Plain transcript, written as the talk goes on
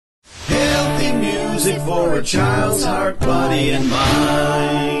music for a child's heart, body, and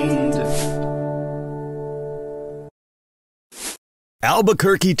mind.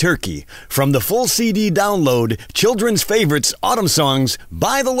 Albuquerque Turkey, from the full CD download, Children's Favorites Autumn Songs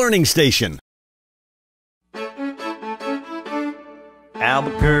by The Learning Station.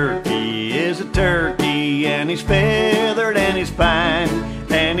 Albuquerque is a turkey, and he's feathered and he's fine,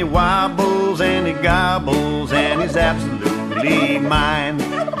 and he wobbles and he gobbles, and he's absolutely mine.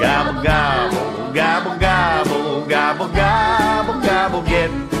 Gobble, gobble, gobble, gobble, gobble, gobble, gobble,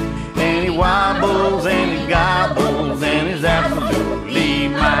 get. And he wobbles and he gobbles, and he's absolutely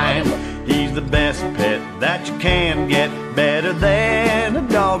mine. He's the best pet that you can get, better than a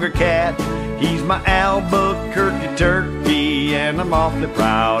dog or cat. He's my Albuquerque turkey, and I'm awfully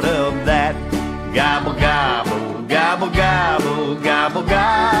proud of that. Gobble, gobble, gobble, gobble, gobble,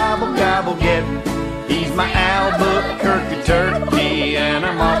 gobble, gobble, get. He's my Albuquerque turkey, and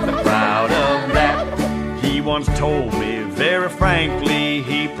I'm awfully proud of that. He once told me very frankly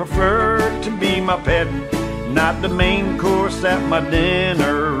he preferred to be my pet, not the main course at my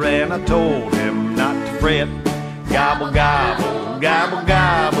dinner, and I told him not to fret. Gobble, gobble, gobble,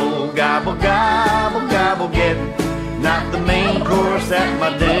 gobble, gobble, gobble, gobble, get. Not the main course at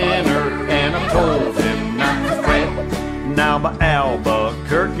my dinner, and I told him not to fret. Now my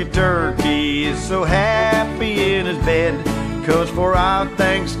Albuquerque turkey is so happy in his bed, 'cause for our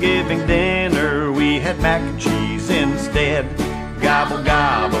Thanksgiving dinner we had mac and cheese instead. Gobble,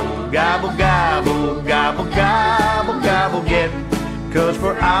 gobble, gobble, gobble, gobble, gobble, gobble, get. 'Cause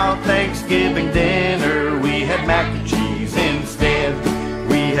for our Thanksgiving dinner we had mac and cheese instead.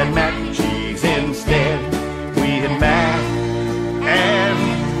 We had mac and cheese instead. We had mac and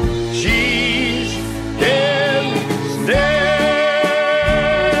cheese instead.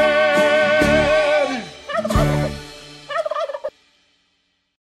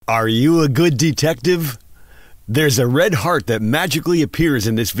 Are you a good detective? There's a red heart that magically appears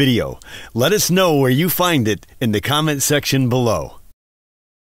in this video. Let us know where you find it in the comment section below.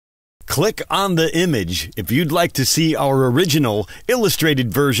 Click on the image if you'd like to see our original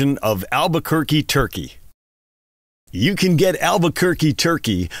illustrated version of Albuquerque Turkey. You can get Albuquerque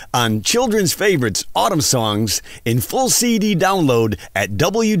Turkey on Children's Favorites Autumn Songs in full CD download at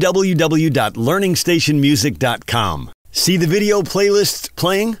www.learningstationmusic.com. See the video playlists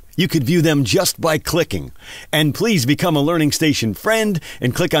playing? You could view them just by clicking. And please become a Learning Station friend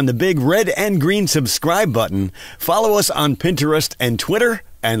and click on the big red and green subscribe button. Follow us on Pinterest and Twitter,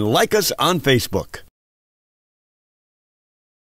 and like us on Facebook.